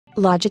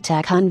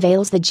Logitech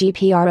unveils the G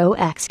Pro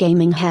X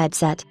gaming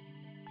headset.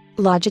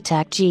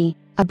 Logitech G,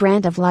 a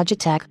brand of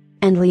Logitech,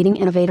 and leading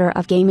innovator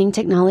of gaming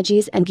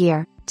technologies and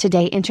gear,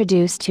 today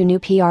introduced two new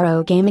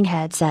Pro gaming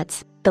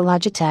headsets, the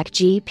Logitech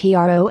G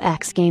Pro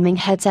X gaming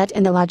headset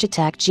and the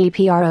Logitech G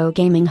Pro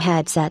gaming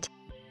headset.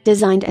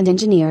 Designed and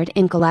engineered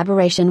in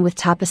collaboration with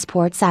top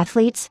sports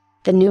athletes,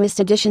 the newest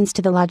additions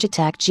to the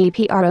Logitech G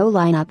Pro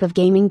lineup of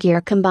gaming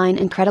gear combine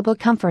incredible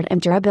comfort and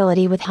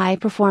durability with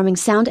high-performing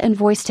sound and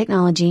voice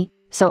technology,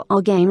 so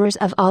all gamers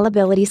of all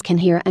abilities can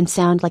hear and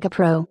sound like a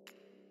pro.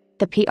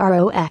 The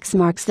Pro X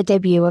marks the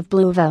debut of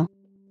Bluevo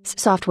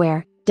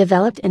software,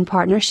 developed in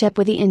partnership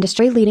with the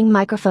industry-leading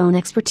microphone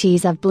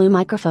expertise of Blue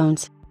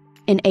Microphones.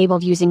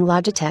 Enabled using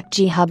Logitech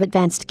G Hub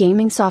advanced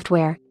gaming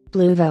software,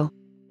 Bluevo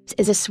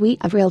is a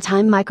suite of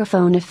real-time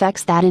microphone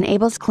effects that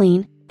enables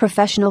clean,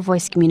 professional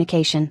voice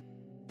communication.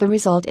 The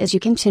result is you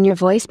can tune your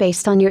voice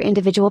based on your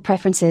individual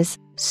preferences,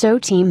 so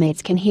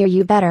teammates can hear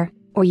you better,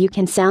 or you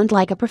can sound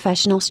like a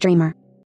professional streamer.